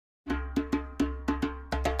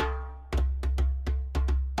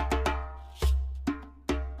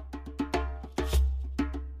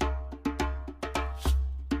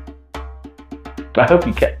I hope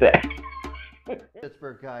you get that.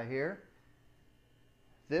 Pittsburgh guy here.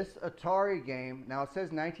 This Atari game, now it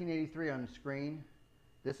says 1983 on the screen.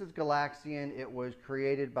 This is Galaxian. It was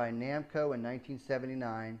created by Namco in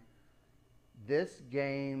 1979. This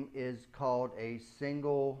game is called a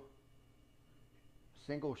single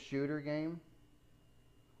shooter game.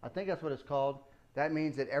 I think that's what it's called. That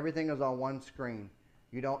means that everything is on one screen.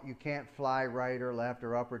 You can't fly right or left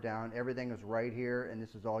or up or down. Everything is right here, and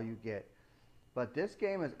this is all you get. But this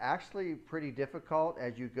game is actually pretty difficult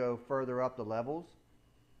as you go further up the levels,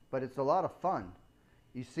 but it's a lot of fun.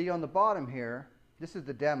 You see on the bottom here, this is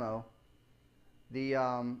the demo.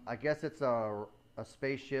 I guess it's a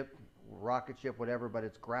spaceship, rocket ship, whatever, but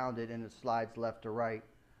it's grounded and it slides left to right,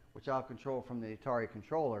 which I'll control from the Atari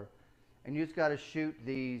controller. And you just got to shoot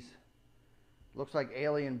these, looks like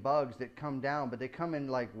alien bugs that come down, but they come in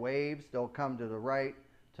like waves. They'll come to the right,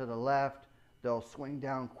 to the left. They'll swing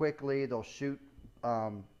down quickly. They'll shoot,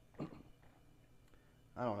 I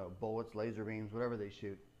don't know, bullets, laser beams, whatever they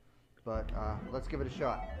shoot. But let's give it a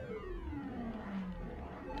shot.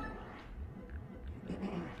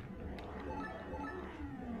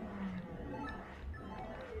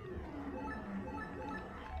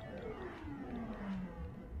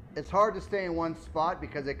 It's hard to stay in one spot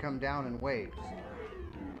because they come down in waves.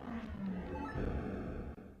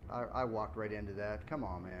 I walked right into that. Come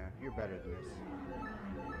on, man. You're better than this.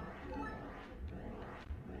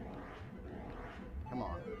 Come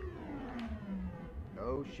on.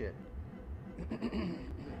 Oh, shit.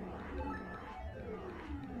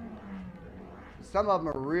 Some of them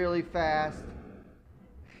are really fast.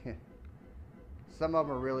 Some of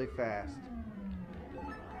them are really fast.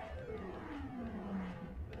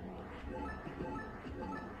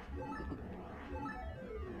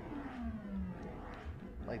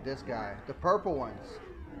 Like this guy. The purple ones.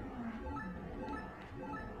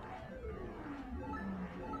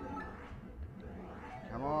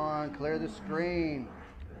 Come on, clear the screen.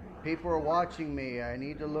 People are watching me. I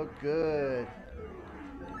need to look good.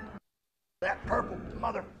 That purple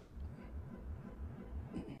mother.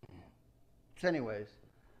 So anyways,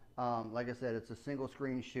 like I said, it's a single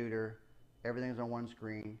screen shooter. Everything's on one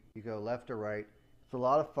screen. You go left to right. It's a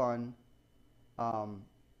lot of fun.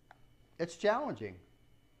 It's challenging.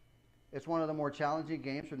 It's one of the more challenging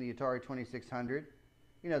games from the Atari 2600.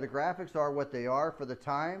 You know, the graphics are what they are for the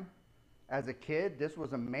time. As a kid, this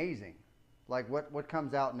was amazing. Like what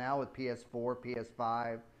comes out now with PS4,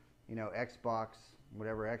 PS5, you know, Xbox,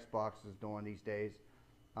 whatever Xbox is doing these days,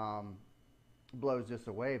 blows this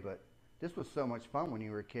away. But this was so much fun when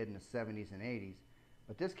you were a kid in the 70s and 80s.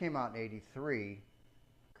 But this came out in 83,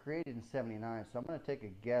 created in 79. So I'm going to take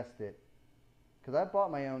a guess that, because I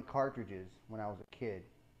bought my own cartridges when I was a kid.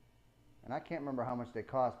 And I can't remember how much they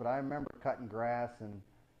cost, but I remember cutting grass and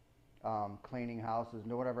cleaning houses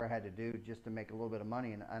and whatever I had to do just to make a little bit of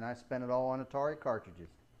money. And I spent it all on Atari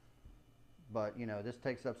cartridges. But, you know, this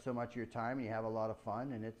takes up so much of your time and you have a lot of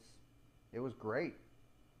fun. And it was great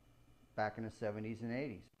back in the 70s and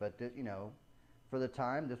 80s. But, you know, for the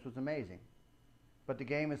time, this was amazing. But the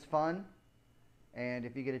game is fun. And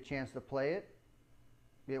if you get a chance to play it,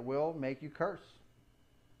 it will make you curse.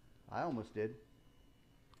 I almost did.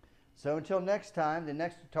 So until next time, the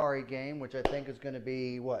next Atari game, which I think is going to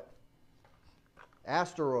be, what?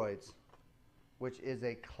 Asteroids, which is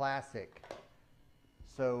a classic.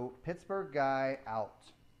 So, Pittsburgh guy out.